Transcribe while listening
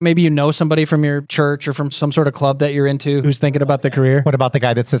maybe you know somebody from your church or from some sort of club that you're into who's thinking about the career. What about the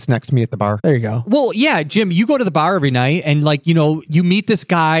guy that sits next to me at the bar? There you go. Well, yeah, Jim, you go to the bar every night and like, you know, you meet this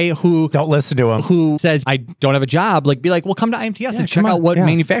guy who Don't listen to him. who says, I don't have a job. Like, be like, well, come to IMTS and check out what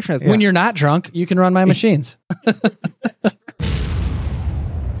manufacturing has. When you're not drunk, you can run my machines.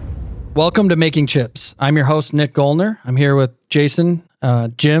 Welcome to Making Chips. I'm your host, Nick Gollner. I'm here with Jason,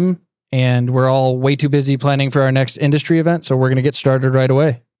 Jim, and we're all way too busy planning for our next industry event, so we're going to get started right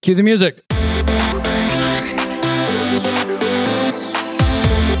away. Cue the music.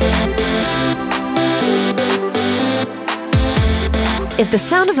 If the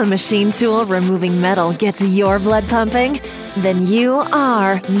sound of a machine tool removing metal gets your blood pumping, then you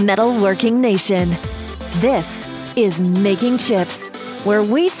are Metalworking Nation. This is Making Chips, where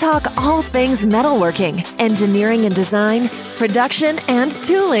we talk all things metalworking, engineering and design, production and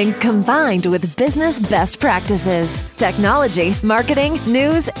tooling combined with business best practices, technology, marketing,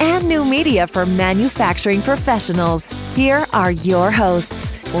 news, and new media for manufacturing professionals. Here are your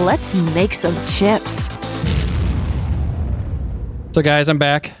hosts. Let's make some chips. So guys, I'm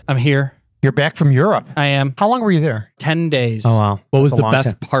back. I'm here. You're back from Europe. I am. How long were you there? 10 days. Oh, wow. What was That's a the long best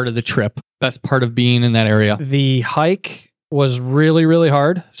time. part of the trip? Best part of being in that area? The hike was really, really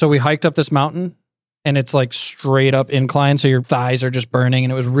hard. So we hiked up this mountain and it's like straight up incline. So your thighs are just burning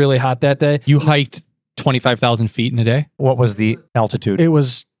and it was really hot that day. You hiked 25,000 feet in a day? What was the altitude? It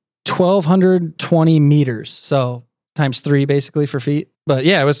was 1,220 meters. So times 3 basically for feet. But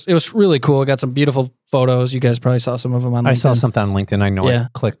yeah, it was really cool. Got some beautiful photos. You guys probably saw some of them on LinkedIn. I saw something on LinkedIn. I know I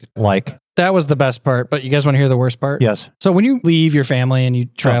clicked like. That was the best part. But you guys want to hear the worst part? Yes. So when you leave your family and you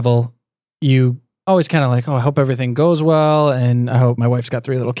travel, you always kind of like, oh, I hope everything goes well. And I hope my wife's got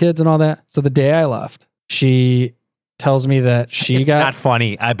 3 little kids and all that. So the day I left, she tells me that It's not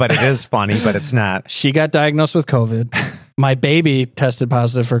funny, but it is funny, but it's not. She got diagnosed with COVID. My baby tested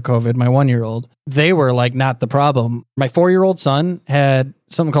positive for COVID, my 1-year-old. They were like not the problem. My 4-year-old son had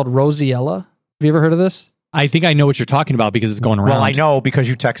something called Rosiella. Have you ever heard of this? I think I know what you're talking about because it's going around. Well, I know because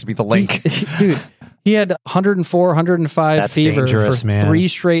you texted me the link. Dude, he had 104, 105 That's fever dangerous, for man. 3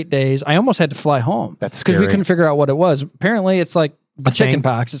 straight days. I almost had to fly home. That's because we scary. couldn't figure out what it was. Apparently, it's like chicken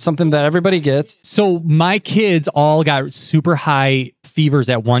pox. It's something that everybody gets. So my kids all got super high fevers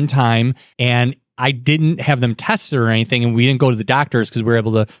at one time, and I didn't have them tested or anything, and we didn't go to the doctors because we were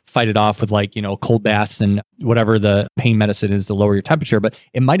able to fight it off with like, you know, cold baths and whatever the pain medicine is to lower your temperature, but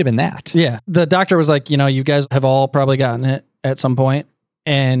it might have been that. Yeah. The doctor was like, you know, you guys have all probably gotten it at some point,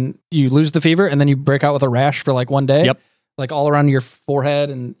 and you lose the fever, and then you break out with a rash for like 1 day. Yep. Like all around your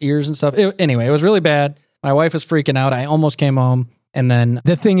forehead and ears and stuff. Anyway, it was really bad. My wife was freaking out. I almost came home, and then...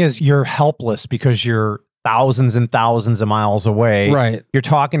 The thing is, you're helpless because you're thousands and thousands of miles away. Right. You're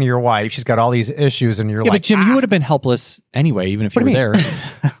talking to your wife. She's got all these issues, and you're Yeah, like, but Jim, you would have been helpless anyway, even if you What were do you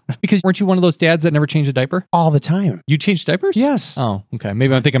there. Because weren't you one of those dads that never changed a diaper? all the time. You changed diapers? Yes. Oh, okay.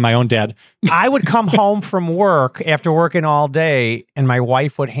 Maybe I'm thinking my own dad. I would come home from work after working all day, and my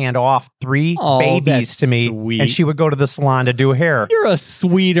wife would hand off 3 Oh, babies that's to me, sweet. and she would go to the salon to do hair You're a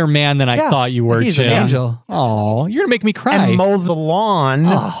sweeter man than I Yeah, thought you were, he's Jim. an angel. Oh, you're going to make me cry. and mow the lawn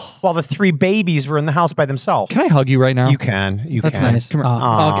Oh. while the 3 babies were in the house by themselves. Can I hug you right now? You can. You That's can. nice. Come here.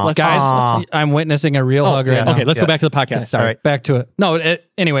 Aw. Okay, guys, Aw. I'm witnessing a real hug right yeah. now. Okay, let's Yeah. go back to the podcast. Sorry. All right. Back to it. No,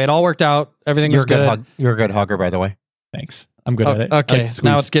 anyway, it all worked out. Everything You're was a good good. hug. You're a good hugger, by the way. Thanks. I'm good at it. I like Okay, to squeeze.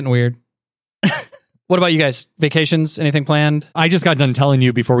 now it's getting weird. What about you guys? Vacations? Anything planned? I just got done telling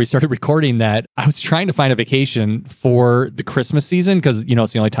you before we started recording that I was trying to find a vacation for the Christmas season because, you know,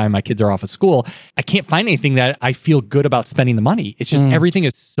 it's the only time my kids are off of school. I can't find anything that I feel good about spending the money. It's just everything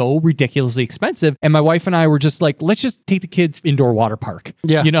is so ridiculously expensive. And my wife and I were just like, let's just take the kids indoor water park.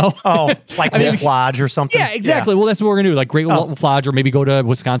 Yeah. You know? Oh, like I mean, Wolf Lodge or something? Yeah, exactly. Well, that's what we're going to do. Like Great Wolf Lodge, or maybe go to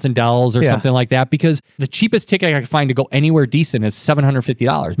Wisconsin Dells or Yeah. something like that, because the cheapest ticket I can find to go anywhere decent is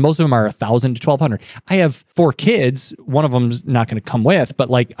 $750. Most of them are $1,000 to $1,200. I have 4 kids. One of them's not going to come with,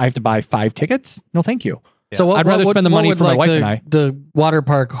 but like I have to buy 5 tickets. No, thank you. So I'd rather spend the money would, for my like, wife the, and I. The water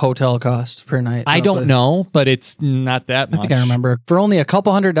park hotel cost per night? I don't roughly? know, but it's not that much. I think I remember. For only a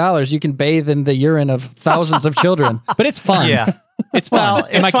couple $100, you can bathe in the urine of thousands of children. But it's fun. Yeah. It's fun.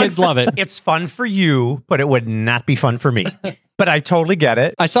 And my fun kids love it. It's fun for you, but it would not be fun for me. But I totally get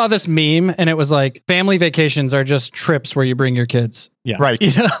it. I saw this meme and it was like, family vacations are just trips where you bring your kids. Yeah. Right.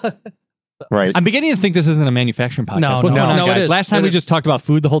 You know? Right. I'm beginning to think this isn't a manufacturing podcast. No, What's no, going on, no, it guys? is. Last time It we is. just talked about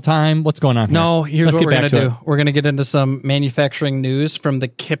food the whole time. What's going on here? No, here's Let's what get we're back going to to do. We're going to get into some manufacturing news from the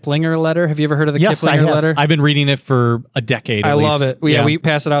Kiplinger letter. Have you ever heard of the Yes, I Kiplinger have. letter? I've been reading it for a decade. I at love least. it. Yeah, we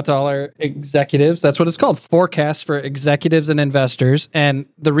pass it out to all our executives. That's what it's called. Forecast for executives and investors. And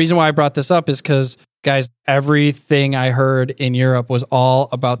the reason why I brought this up is because Guys, everything I heard in Europe was all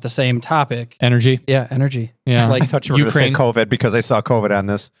about the same topic. Energy. Yeah, energy. Yeah. I thought you were going to say Ukraine. COVID because I saw COVID on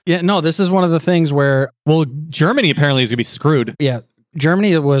this. Yeah, no, this is one of the things where, Well, Germany apparently is going to be screwed. yeah,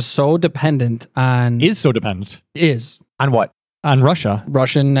 Germany was so dependent on Is so dependent On what? on Russia.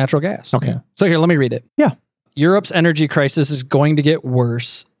 Russian natural gas. Okay. So here, let me read it. Yeah. Europe's energy crisis is going to get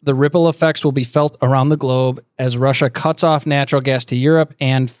worse. The ripple effects will be felt around the globe as Russia cuts off natural gas to Europe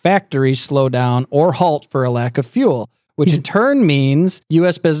and factories slow down or halt for a lack of fuel, which in turn means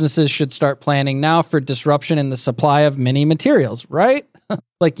U.S. businesses should start planning now for disruption in the supply of many materials, right?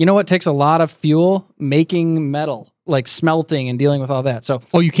 Like, you know what takes a lot of fuel? Making metal, like smelting and dealing with all that. So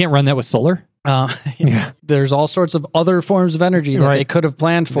Oh, you can't run that with solar? Yeah. there's all sorts of other forms of energy that Right. they could have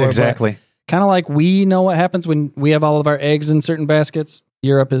planned for. Exactly. Kind of like we know what happens when we have all of our eggs in certain baskets.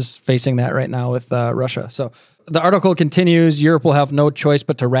 Europe is facing that right now with Russia. So the article continues, Europe will have no choice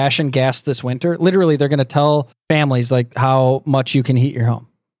but to ration gas this winter. Literally, they're going to tell families like how much you can heat your home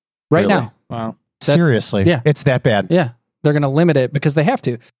right Really? now. Wow. Seriously. Yeah. It's that bad. Yeah, they're going to limit it because they have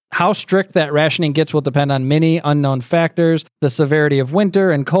to. How strict that rationing gets will depend on many unknown factors, the severity of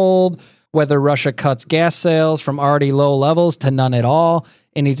winter and cold, whether Russia cuts gas sales from already low levels to none at all,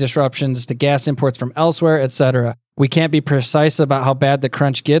 any disruptions to gas imports from elsewhere, etc. We can't be precise about how bad the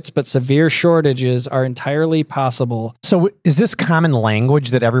crunch gets, but severe shortages are entirely possible. So is this common language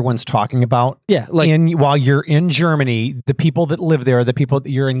that everyone's talking about? Yeah, like While you're in Germany, the people that live there, the people that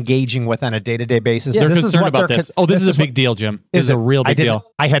you're engaging with on a day-to-day basis, They're this is concerned what about they're this. con- Oh, this is a what- big deal, Jim. This is a it? real big deal.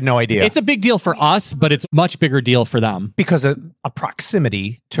 I had no idea. It's a big deal for us, but it's a much bigger deal for them. because of a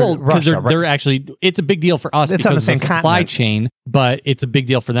proximity to Well, because Russia. they're actually, it's a big deal for us It's on because the of the same supply continent. chain, but it's a big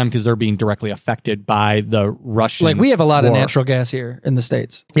deal for them because they're being directly affected by the Russian. like we have a lot of war. natural gas here in the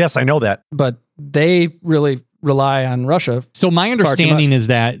States, Yes, I know that. but they really rely on Russia. So my understanding is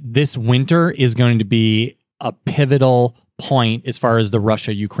that this winter is going to be a pivotal point as far as the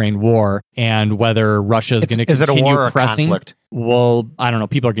Russia-Ukraine war and whether Russia is going to Is it a continue war or a pressing. conflict? Well, I don't know.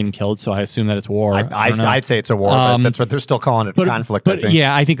 People are getting killed, so I assume that it's war. I don't know. I'd say it's a war, but that's what they're still calling it, conflict, I But think.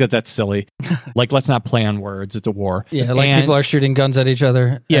 yeah, I think that that's silly. Like, let's not play on words. It's a war. Yeah, like And- people are shooting guns at each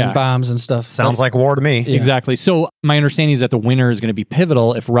other Yeah. and bombs and stuff. Sounds like war to me. Yeah. Exactly. So my understanding is that the winter is going to be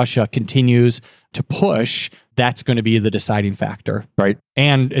pivotal if Russia continues to push. That's going to be the deciding factor. Right.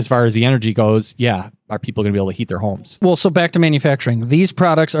 And as far as the energy goes, yeah, are people going to be able to heat their homes? Well, so back to manufacturing. These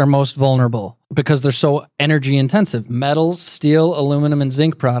products are most vulnerable because they're so energy intensive. Metals, steel, aluminum, and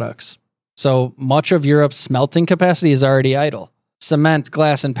zinc products. So much of Europe's smelting capacity is already idle. Cement,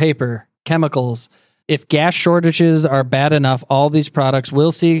 glass, and paper, chemicals. If gas shortages are bad enough, all these products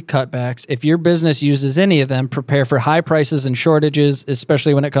will see cutbacks. If your business uses any of them, prepare for high prices and shortages,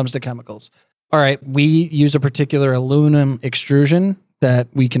 especially when it comes to chemicals. All right, we use a particular aluminum extrusion that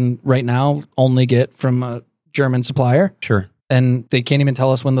we can right now only get from a German supplier, Sure. and they can't even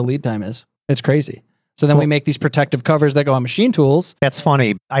tell us when the lead time is. It's crazy. So then we Well- make these protective covers that go on machine tools. That's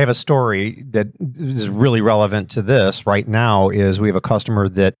funny. I have a story that is really relevant to this right now. Is we have a customer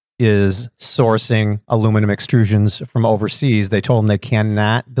that is sourcing aluminum extrusions from overseas. They told them they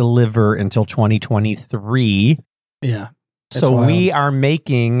cannot deliver until 2023. Yeah. It's So wild.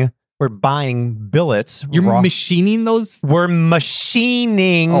 we're buying billets. You're raw- machining those? we're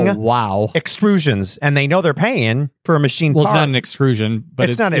machining Oh, wow. extrusions, and they know they're paying for a machine Well, it's part. not an extrusion, but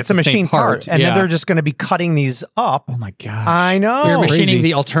it's not. It's a the same machine part, and yeah. then they're just going to be cutting these up. Oh my gosh. I know. You're crazy. machining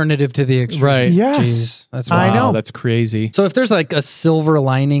the alternative to the extrusion. Right. Yes. Jeez, that's I wild. know. Wow, that's crazy. So if there's like a silver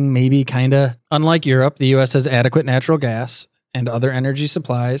lining, maybe kind of, unlike Europe, the U.S. has adequate natural gas and other energy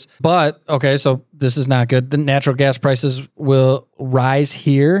supplies. But, okay, so this is not good. The natural gas prices will rise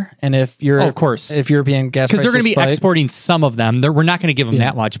here. And if you're, Oh, of course. if European gas Because prices they're going to be spike- exporting some of them. We're not going to give them Yeah.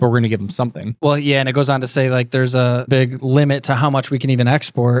 that much, but we're going to give them something. Well, yeah, and it goes on to say like there's a big limit to how much we can even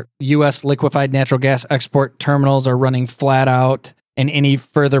export. U.S. liquefied natural gas export terminals are running flat out, and any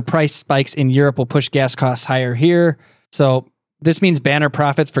further price spikes in Europe will push gas costs higher here. So this means banner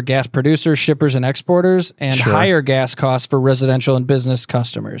profits for gas producers, shippers, and exporters, and Sure. higher gas costs for residential and business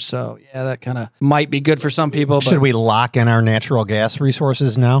customers. So yeah, that kind of might be good for some people. But Should we lock in our natural gas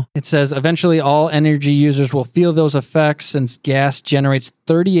resources now? it says eventually all energy users will feel those effects since gas generates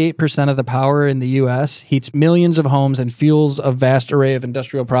 38% of the power in the US, heats millions of homes, and fuels a vast array of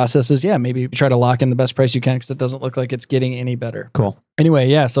industrial processes. Yeah, maybe try to lock in the best price you can because it doesn't look like it's getting any better. Cool. Anyway,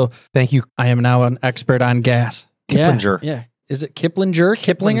 yeah, so Thank you. I am now an expert on gas. Kiplinger. Yeah. Is it Kiplinger?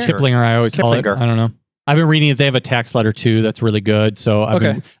 Kiplinger? Sure. Kiplinger, I always call it. Kiplinger. I don't know. I've been reading it. They have a tax letter too. That's really good. So I've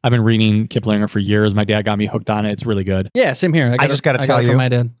been reading Kiplinger for years. My dad got me hooked on it. It's really good. Yeah, same here. I just gotta got tell it you- from my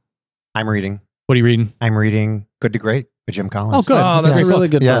dad. I'm reading. What are you reading? I'm reading Good to Great. by Jim Collins. Oh, good. Oh, that's a really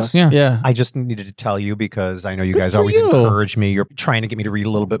good Yes. book. Yeah. Yeah. I just needed to tell you because I know you Good guys for always you. encourage me. You're trying to get me to read a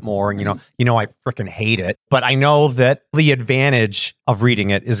little bit more, and you know I freaking hate it. But I know that the advantage of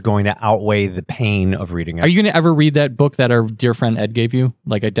reading it is going to outweigh the pain of reading it. Are you going to ever read that book that our dear friend Ed gave you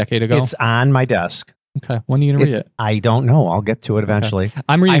like a decade ago? It's on my desk. Okay. When are you going to read it? I don't know. I'll get to it eventually.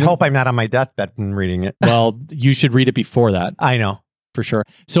 I'm I reading. hope I'm not on my deathbed and reading it. Well, you should read it before that. I know. For sure.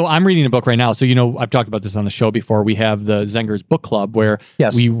 So I'm reading a book right now. So, I've talked about this on the show before. We have the Zengers Book Club where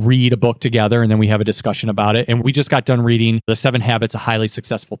Yes. we read a book together and then we have a discussion about it. And we just got done reading The 7 Habits of Highly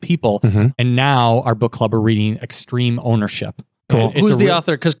Successful People. Mhm. And now our book club are reading Extreme Ownership. Cool. It's Who's a the re-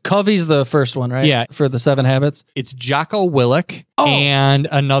 author? Because Covey's the first one, right? Yeah. For the 7 Habits. It's Jocko Willink Oh. and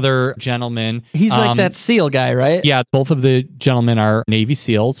another gentleman. He's like that SEAL guy, right? Yeah, both of the gentlemen are Navy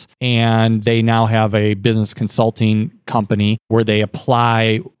SEALs, and they now have a business consulting company where they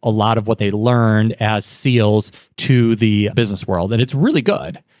apply a lot of what they learned as SEALs to the business world. And it's really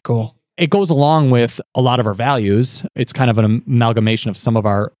good. Cool. It goes along with a lot of our values. It's kind of an amalgamation of some of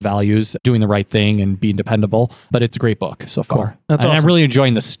our values, doing the right thing and being dependable. But it's a great book so far. Cool. That's and awesome. I'm really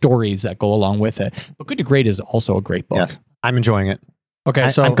enjoying the stories that go along with it. But Good to Great is also a great book. Yes. I'm enjoying it. Okay,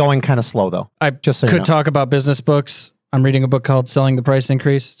 so I'm going kind of slow though. I Just so you could know. talk about business books. I'm reading a book called Selling the Price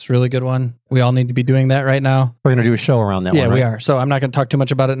Increase. It's a really good one. We all need to be doing that right now. We're going to do a show around that Yeah, one, right? we are. So I'm not going to talk too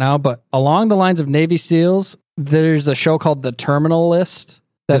much about it now, but along the lines of Navy SEALs, there's a show called The Terminal List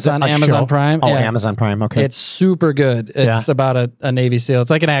that's Is it on a Amazon show? Prime. Oh, Yeah. Amazon Prime. Okay. It's super good. It's about a Navy SEAL. It's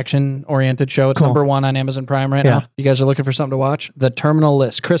like an action-oriented show. It's Cool. #1 on Amazon Prime right Yeah. now. You guys are looking for something to watch? The Terminal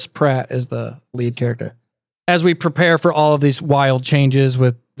List. Chris Pratt is the lead character. As we prepare for all of these wild changes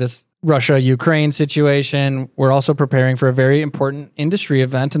with this Russia-Ukraine situation, we're also preparing for a very important industry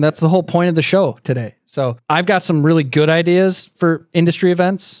event, and that's the whole point of the show today. So I've got some really good ideas for industry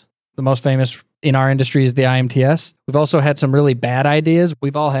events. The most famous in our industry is the IMTS. We've also had some really bad ideas.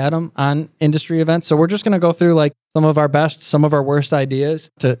 We've all had them on industry events. So we're just going to go through like some of our best, some of our worst ideas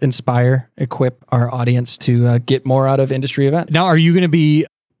to inspire, equip our audience to get more out of industry events. Now, are you going to be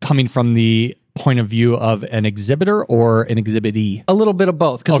coming from the point of view of an exhibitor or an exhibitee? A little bit of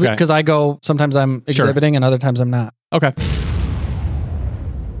both, Okay. because I go, sometimes I'm Sure. exhibiting and other times I'm not. Okay.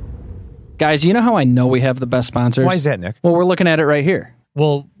 Guys, you know how I know we have the best sponsors? Why is that, Nick? Well, we're looking at it right here.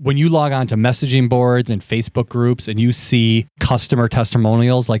 Well, when you log on to messaging boards and Facebook groups and you see customer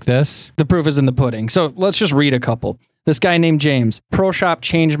testimonials like this, The proof is in the pudding. So let's just read a couple. This guy named James. ProShop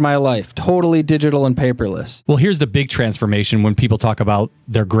changed my life. Totally digital and paperless. well, here's the big transformation when people talk about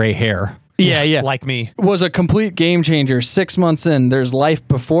their gray hair. Yeah. Like me. Was a complete game changer. 6 months in, there's life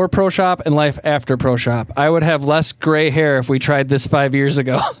before ProShop and life after ProShop. I would have less gray hair if we tried this 5 years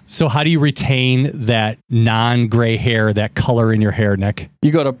ago. So how do you retain that non-gray hair, that color in your hair, Nick?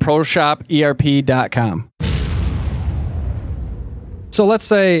 You go to ProShopERP.com. So let's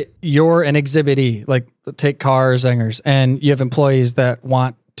say you're an exhibitee, like take Car or Zengers, and you have employees that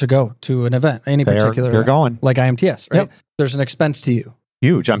want to go to an event, any particular They're event, going. like IMTS, right? Yep. There's an expense to you.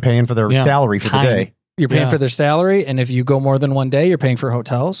 Huge. I'm paying for their Yeah. salary for Time. the day. You're paying Yeah. for their salary, and if you go more than one day, you're paying for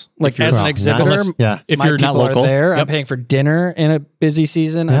hotels. Like you're- as an Well, exhibitor, unless- yeah. If my you're not people local, are there. I'm Yep. paying for dinner in a busy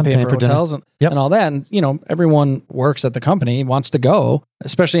season. Yeah, I'm paying for dinner. hotels and, Yep. and all that. And everyone works at the company, wants to go,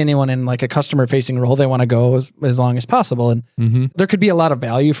 especially anyone in like a customer facing role. They want to go as long as possible. And Mm-hmm. there could be a lot of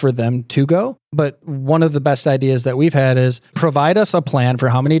value for them to go. But one of the best ideas that we've had is provide us a plan for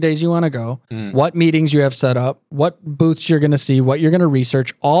how many days you want to go, what meetings you have set up, what booths you're going to see, what you're going to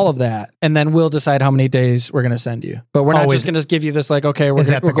research, all of that. And then we'll decide how many days we're going to send you. But we're not Oh, just going to give you this like, okay, we're Is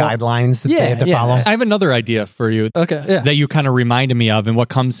that the we're going- guidelines that Yeah, they have to yeah. follow? I have another idea for you Okay. Yeah. that you kind of reminded me of, and what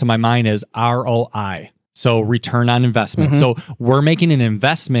comes to my mind is ROI. So return on investment. Mhm. So we're making an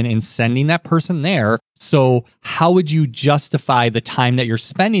investment in sending that person there. So how would you justify the time that you're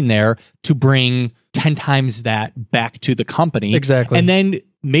spending there to bring 10 times that back to the company? Exactly. And then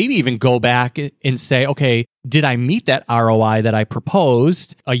maybe even go back and say, okay, did I meet that ROI that I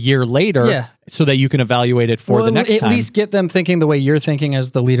proposed a year later? Yeah. So that you can evaluate it for Well, the next at time. least get them thinking the way you're thinking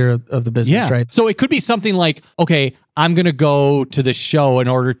as the leader of the business, right? So it could be something like, okay, I'm going to go to the show in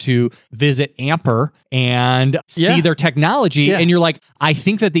order to visit Amper and see Yeah. their technology. Yeah. And you're like, I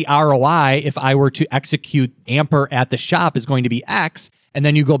think that the ROI, if I were to execute Amper at the shop, is going to be X. And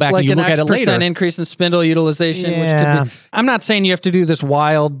then you go back Like and you an look at X it later. percent increase in spindle utilization, which Yeah. could be. I'm not saying you have to do this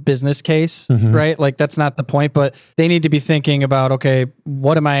wild business case, right? Like that's not the point, but they need to be thinking about, okay,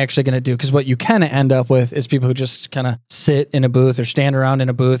 what am I actually going to do? Because what you kind of end up with is people who just kind of sit in a booth or stand around in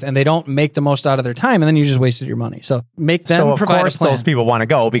a booth and they don't make the most out of their time, and then you just wasted your money. So make them So of provide course a plan. those people want to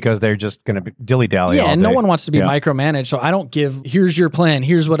go because they're just going to dilly-dally all and day. no one wants to be Yeah. micromanaged. So I don't give, here's your plan,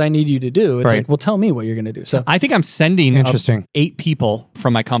 here's what I need you to do. It's Right. like, well, tell me what you're going to do. So I think I'm sending Interesting. 8 people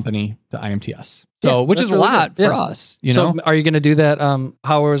from my company to IMTS. So, Yeah, which that's is a really lot good. for Yeah. us, you know? So are you going to do that?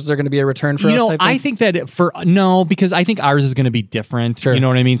 How is there going to be a return for us? You know, type I thing? think that no, because I think ours is going to be different. Sure. You know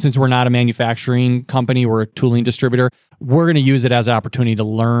what I mean? Since we're not a manufacturing company, we're a tooling distributor. We're going to use it as an opportunity to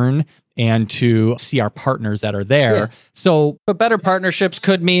learn and to see our partners that are there. Yeah. So But better partnerships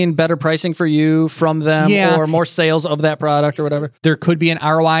could mean better pricing for you from them, Yeah. or more sales of that product or whatever. there could be an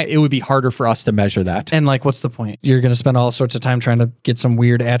ROI. It would be harder for us to measure that. And like, what's the point? You're going to spend all sorts of time trying to get some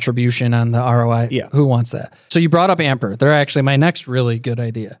weird attribution on the ROI. Yeah. Who wants that? So you brought up Amper. They're actually my next really good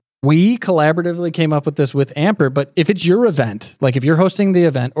idea. We collaboratively came up with this with Amper, but if it's your event, like if you're hosting the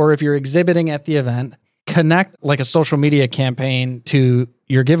event or if you're exhibiting at the event, connect like a social media campaign to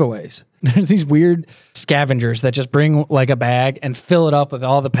your giveaways. There's these weird scavengers that just bring like a bag and fill it up with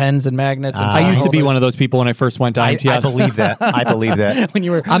all the pens and magnets. And I used to be folders. one of those people when I first went to I IMTS. believe that. I believe that. When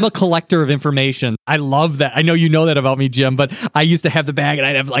you were I'm a collector of information. I love that. I know you know that about me, Jim, but I used to have the bag and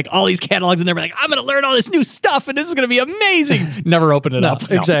I'd have like all these catalogs in there. Like, I'm going to learn all this new stuff and this is going to be amazing. Never open it No,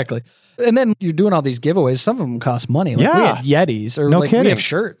 up. exactly. And then you're doing all these giveaways. Some of them cost money. Like we Yeah. had Yetis, or No like we kidding. have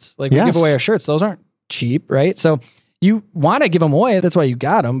shirts. Like we Yes. give away our shirts. Those aren't cheap, right? So you want to give them away. That's why you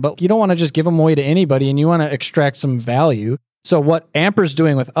got them. But you don't want to just give them away to anybody, and you want to extract some value. So what Amper's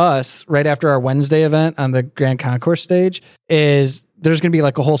doing with us right after our Wednesday event on the Grand Concourse stage is there's going to be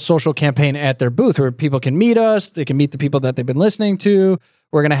like a whole social campaign at their booth where people can meet us. They can meet the people that they've been listening to.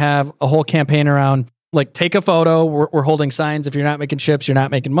 We're going to have a whole campaign around like take a photo. We're holding signs. If you're not making chips, you're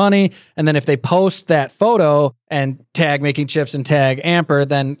not making money. And then if they post that photo and tag making chips and tag Amper,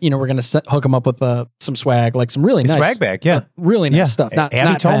 then, you know, we're going to hook them up with some swag, like some really nice Swag bag, yeah. really nice stuff. Not, Abby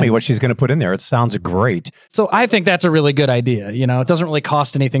not told me pens. what she's going to put in there. It sounds great. So I think that's a really good idea. You know, it doesn't really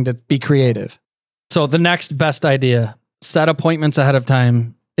cost anything to be creative. So the next best idea, set appointments ahead of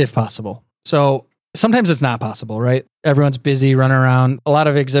time if possible. So sometimes it's not possible, right? Everyone's busy running around. A lot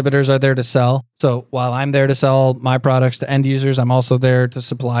of exhibitors are there to sell. So while I'm there to sell my products to end users, I'm also there to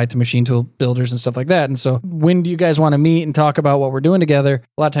supply to machine tool builders and stuff like that. And so when do you guys want to meet and talk about what we're doing together?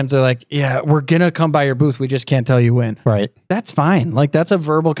 A lot of times they're like, yeah, we're going to come by your booth. We just can't tell you when. Right. That's fine. Like that's a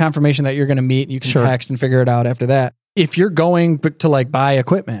verbal confirmation that you're going to meet. You can Sure. text and figure it out after that. If you're going to like buy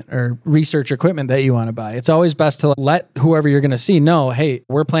equipment or research equipment that you want to buy, it's always best to let whoever you're going to see know, hey,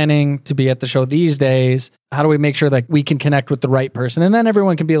 we're planning to be at the show these days. How do we make sure that we can connect with the right person? And then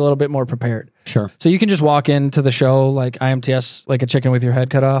everyone can be a little bit more prepared. Sure. So you can just walk into the show like IMTS, like a chicken with your head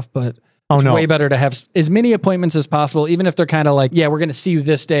cut off, but Oh, it's no. way better to have as many appointments as possible, even if they're kind of like, yeah, we're going to see you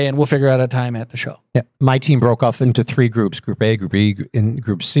this day and we'll figure out a time at the show. Yeah. My team broke off into 3 groups, Group A, Group B, and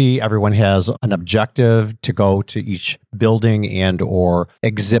Group C. Everyone has an objective to go to each building and or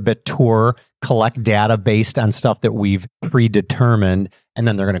exhibit tour, collect data based on stuff that we've predetermined, and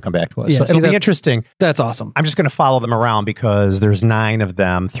then they're going to come back to us. Yeah, So see, it'll be that- interesting. That's awesome. I'm just going to follow them around because there's 9 of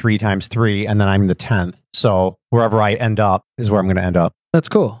them, 3 times 3, and then I'm the 10th. So wherever I end up is where I'm going to end up. That's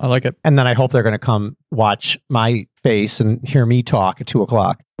cool. I like it. And then I hope they're going to come watch my face and hear me talk at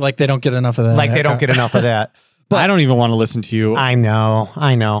 2:00. Like they don't get enough of that. Like they don't get enough of that. But I don't even want to listen to you. I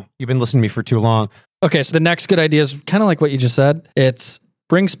know. You've been listening to me for too long. Okay, so the next good idea is kind of like what you just said. It's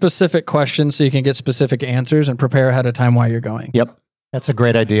bring specific questions so you can get specific answers and prepare ahead of time while you're going. Yep. That's a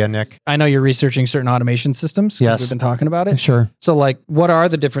great idea, Nick. I know you're researching certain automation systems. 'Cause Yes. We've been talking about it. Sure. So like, what are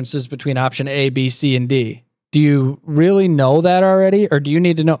the differences between option A, B, C, and D? Do you really know that already? Or do you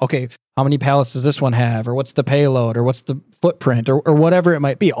need to know, okay, how many pallets does this one have? Or what's the payload? Or what's the footprint? Or whatever it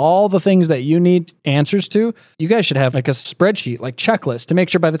might be. All the things that you need answers to, you guys should have like a spreadsheet, like checklist to make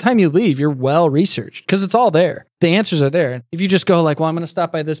sure by the time you leave, you're well researched because it's all there. The answers are there. If you just go like, well, I'm going to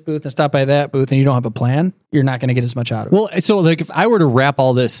stop by this booth and stop by that booth and you don't have a plan, you're not going to get as much out of it. Well, so like if I were to wrap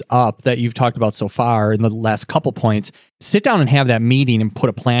all this up that you've talked about so far in the last couple points, sit down and have that meeting and put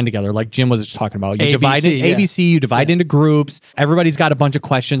a plan together like Jim was just talking about. You divide it, yeah. ABC, you divide into groups. Everybody's got a bunch of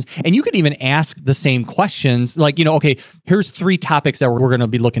questions. And you could even ask the same questions. Like, you know, okay, here's 3 topics that we're going to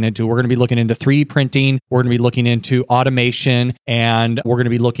be looking into. We're going to be looking into 3D printing. We're going to be looking into automation. And we're going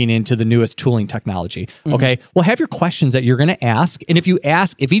to be looking into the newest tooling technology. Okay. Well, have your questions that you're going to ask. And if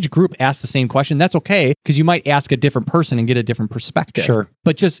each group asks the same question, that's okay. Because you might ask a different person and get a different perspective. Sure.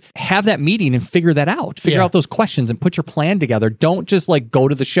 But just have that meeting and figure that out. Figure Yeah. out those questions and put your plan together. Don't just like go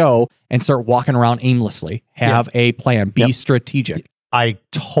to the show and start walking around aimlessly. Have a plan. Be strategic. I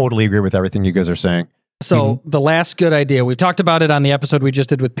totally agree with everything you guys are saying. So the last good idea, we talked about it on the episode we just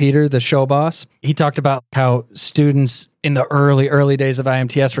did with Peter, the show boss. He talked about how students in the early days of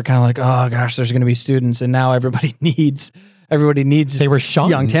IMTS were kind of like, oh gosh, there's going to be students. And now everybody needs They were shunned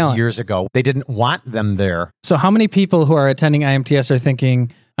young talent. years ago. They didn't want them there. So how many people who are attending IMTS are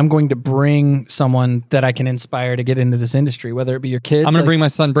thinking, I'm going to bring someone that I can inspire to get into this industry, whether it be your kids. I'm going to bring my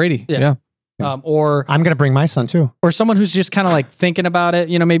son Brady. Yeah. Or I'm going to bring my son too. or someone who's just kind of like thinking about it.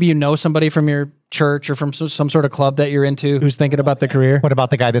 You know, maybe you know somebody from your church or from some sort of club that you're into who's thinking about the career. What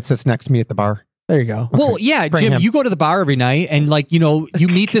about the guy that sits next to me at the bar? There you go. Well, yeah, Bring Jim, him. you go to the bar every night and like, you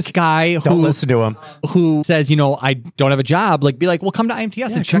meet this guy Don't listen to him. who says, I don't have a job. Like, be like, well, come to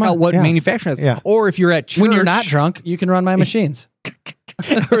IMTS and check come out on. what Yeah. manufacturing is. Yeah. Or if you're at church. When you're not drunk, you can run my machines.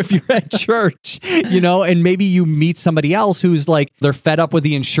 or if you're at church, and maybe you meet somebody else who's like, they're fed up with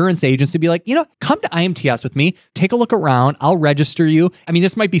the insurance agency, be like, come to IMTS with me, take a look around, I'll register you. I mean,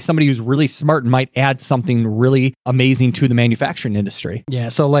 this might be somebody who's really smart and might add something really amazing to the manufacturing industry. Yeah.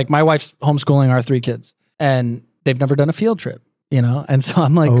 So like my wife's homeschooling our 3 kids and they've never done a field trip, And so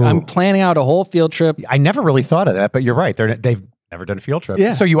I'm like, I'm planning out a whole field trip. I never really thought of that, but you're right. They've never done a field trip.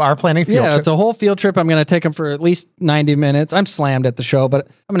 Yeah. So you are planning a field trip? It's a whole field trip. I'm going to take them for at least 90 minutes. I'm slammed at the show, but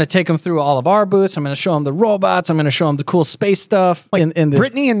I'm going to take them through all of our booths. I'm going to show them the robots. I'm going to show them the cool space stuff. In the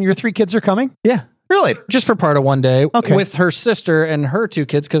Brittany and your 3 kids are coming? Yeah. Really? Just for part of one day Okay. with her sister and her 2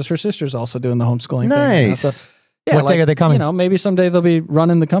 kids because her sister's also doing the homeschooling thing. Nice. So, yeah, What day are they coming? Maybe someday they'll be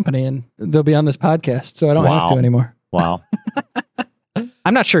running the company and they'll be on this podcast, so I don't have to anymore. Wow.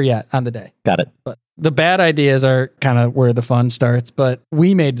 I'm not sure yet on the day. Got it. But the bad ideas are kind of where the fun starts. But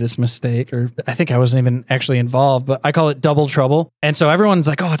we made this mistake, or I think I wasn't even actually involved, but I call it double trouble. And so everyone's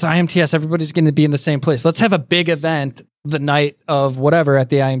like, oh, it's IMTS. Everybody's going to be in the same place. Let's have a big event the night of whatever at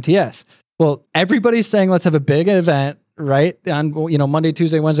the IMTS. Well, everybody's saying let's have a big event, right? On Monday,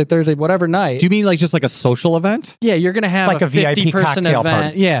 Tuesday, Wednesday, Thursday, whatever night. Do you mean like just like a social event? Yeah, you're going to have Like a VIP 50-person cocktail event.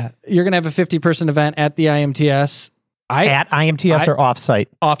 party. Yeah, you're going to have a 50-person event at the IMTS. At IMTS or offsite?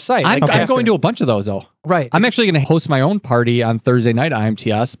 Offsite. I'm going to a bunch of those though. Right. I'm actually going to host my own party on Thursday night at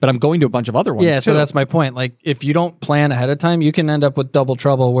IMTS, but I'm going to a bunch of other ones Yeah, too. so that's my point. Like, if you don't plan ahead of time, you can end up with double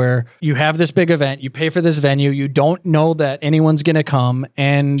trouble where you have this big event, you pay for this venue, you don't know that anyone's going to come,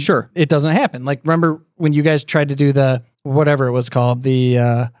 and Sure. it doesn't happen. Like, remember when you guys tried to do the, whatever it was called, the,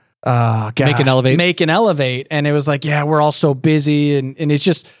 Make and Elevate. Make and Elevate. And it was like, yeah, we're all so busy. And it's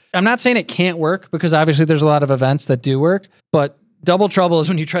just, I'm not saying it can't work because obviously there's a lot of events that do work, but double trouble is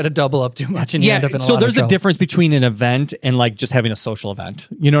when you try to double up too much and you end up in a so lot there's of a trouble. difference between an event and like just having a social event.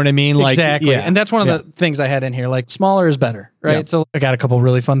 You know what I mean? Like, Exactly. yeah. And that's one of the things I had in here. Like, smaller is better, right? Yeah. So I got a couple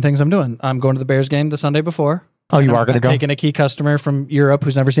really fun things I'm doing. I'm going to the Bears game the Sunday before. Oh, you are going to I'm go? taking a key customer from Europe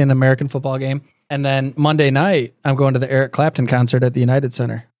who's never seen an American football game. And then Monday night, I'm going to the Eric Clapton concert at the United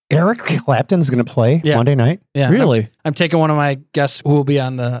Center. Eric Clapton's going to play Yeah. Monday night? Yeah. Really? I'm taking one of my guests who will be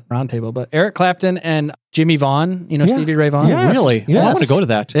on the roundtable, but Eric Clapton and Jimmy Vaughn, Yeah. Stevie Ray Vaughan. Yes. Really? Yes. Oh, I want to go to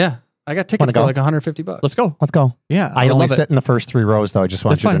that. Yeah. I got tickets Wanna for go? like $150. Let's go. Let's go. Yeah. I would only love it. sit in the first 3 rows, though. I just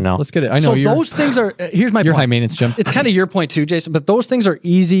want That's you to fine. know. Let's get it. I know So you're, those things are, here's my you're high point. maintenance, Jim. It's kind of your point too, Jason, but those things are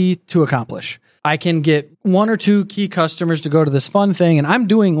easy to accomplish. I can get 1 or 2 key customers to go to this fun thing, and I'm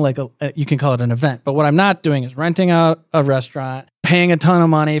doing like you can call it an event, but what I'm not doing is renting out a restaurant, paying a ton of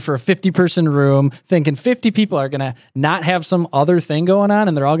money for a 50-person room, thinking 50 people are going to not have some other thing going on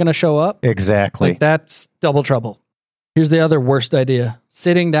and they're all going to show up. Exactly. Like, that's double trouble. Here's the other worst idea.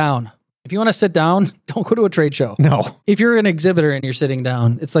 Sitting down. If you want to sit down, don't go to a trade show. No. If you're an exhibitor and you're sitting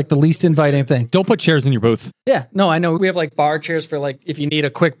down, it's like the least inviting thing. Don't put chairs in your booth. Yeah, no, I know. We have like bar chairs for like if you need a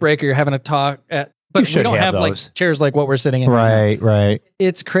quick break or you're having a talk at, but You we should don't have have like those. chairs like what we're sitting in. Right, right. now.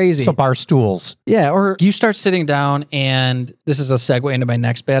 It's crazy. So bar stools. Yeah, or you start sitting down and this is a segue into my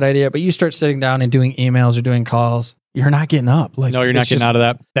next bad idea, but you start sitting down and doing emails or doing calls. You're not getting up. Like, No, you're not getting out of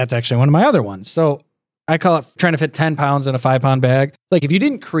that. That's actually one of my other ones. So I call it trying to fit 10 pounds in a 5-pound bag. Like, if you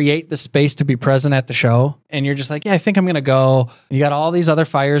didn't create the space to be present at the show and you're just like, yeah, I think I'm going to go. And you got all these other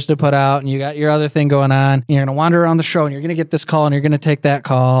fires to put out and you got your other thing going on. And you're going to wander around the show and you're going to get this call and you're going to take that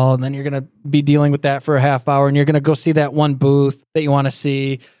call. And then you're going to be dealing with that for a half hour and you're going to go see that one booth that you want to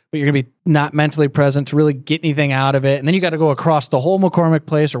see, but you're going to be not mentally present to really get anything out of it. And then you got to go across the whole McCormick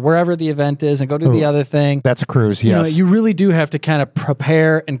place or wherever the event is and go do the other thing. That's a cruise, You know, yes. you really do have to kind of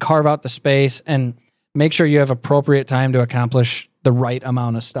prepare and carve out the space and make sure you have appropriate time to accomplish the right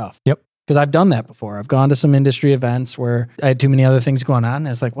amount of stuff. Yep. Because I've done that before. I've gone to some industry events where I had too many other things going on. And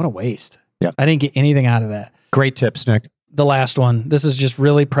it's like, what a waste. Yep. I didn't get anything out of that. Great tips, Nick. The last one, this is just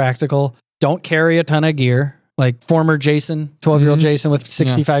really practical. Don't carry a ton of gear. Like former Jason, 12-year-old Jason with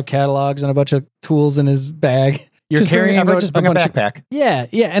 65 catalogs and a bunch of tools in his bag. You're Just bring carrying just bring a bunch of- backpack. yeah.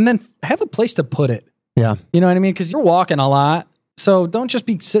 And then have a place to put it. Yeah. You know what I mean? Because you're walking a lot. So don't just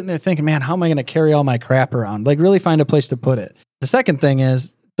be sitting there thinking, man, how am I going to carry all my crap around? Like, really find a place to put it. The second thing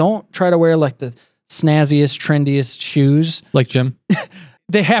is, don't try to wear like the snazziest, trendiest shoes. Like Jim?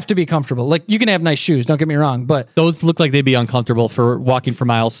 They have to be comfortable. Like, you can have nice shoes, don't get me wrong, but Those look like they'd be uncomfortable for walking for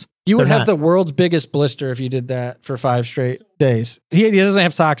miles. you would They're have not. the world's biggest blister if you did that for 5 straight days. He doesn't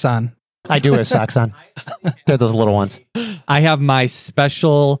have socks on. I do have socks on. They're those little ones. I have my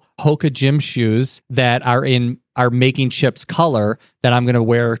special Hoka gym shoes that are in our Making Chips color that I'm going to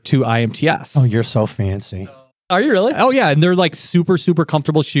wear to IMTS. Oh, you're so fancy. Are you really? Oh yeah, and they're like super, super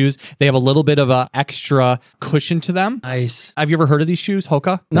comfortable shoes. They have a little bit of a extra cushion to them. Nice. Have you ever heard of these shoes,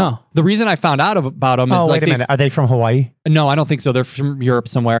 Hoka? No. The reason I found out about them is Oh, like wait a minute. Are they from Hawaii? No, I don't think so. They're from Europe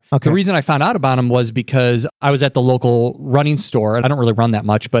somewhere. Okay. The reason I found out about them was because I was at the local running store. I don't really run that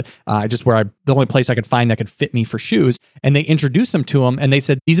much, but the only place I could find that could fit me for shoes. And they introduced them to them, and they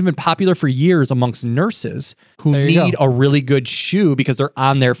said these have been popular for years amongst nurses who There you need go. a really good shoe because they're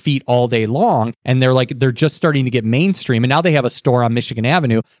on their feet all day long, and they're just starting to get mainstream. And now they have a store on Michigan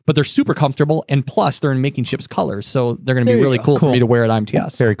Avenue, but they're super comfortable, and plus they're in Making Chips colors, so they're going to There be you really go. cool for Cool. me to wear at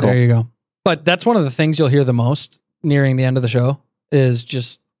IMTS. Very cool. There you go. But that's one of the things you'll hear the most nearing the end of the show is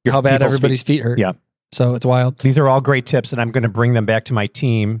just Your how bad people's everybody's feet hurt. Yeah. So it's wild. These are all great tips, and I'm going to bring them back to my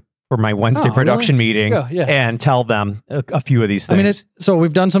team for my Wednesday Oh, production meeting Yeah. and tell them a few of these I things. mean, so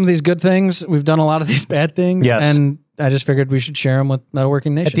we've done some of these good things. We've done a lot of these bad things. Yes. And I just figured we should share them with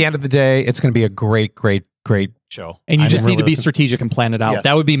Metalworking Nation. At the end of the day, it's going to be a great, great, great show. And you I'm just need to really be strategic and plan it out. Yes.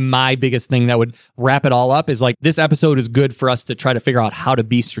 That would be my biggest thing that would wrap it all up is like this episode is good for us to try to figure out how to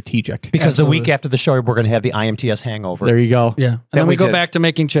be strategic. because the week Absolutely. after the show, we're going to have the IMTS hangover. There you go. Yeah. And That then we we go did. back to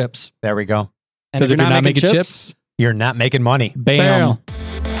making chips. There we go. And Because if you're not making chips, You're not making money. bam.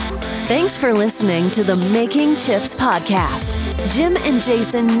 Thanks for listening to the Making Chips podcast. Jim and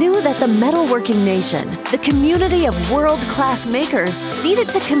Jason knew that the Metalworking Nation, the community of world-class makers, needed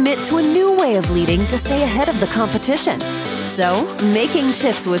to commit to a new way of leading to stay ahead of the competition. So, Making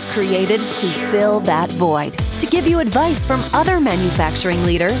Chips was created to fill that void, to give you advice from other manufacturing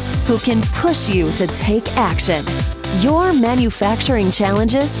leaders who can push you to take action. Your manufacturing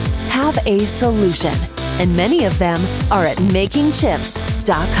challenges have a solution, and many of them are at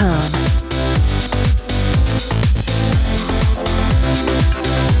makingchips.com.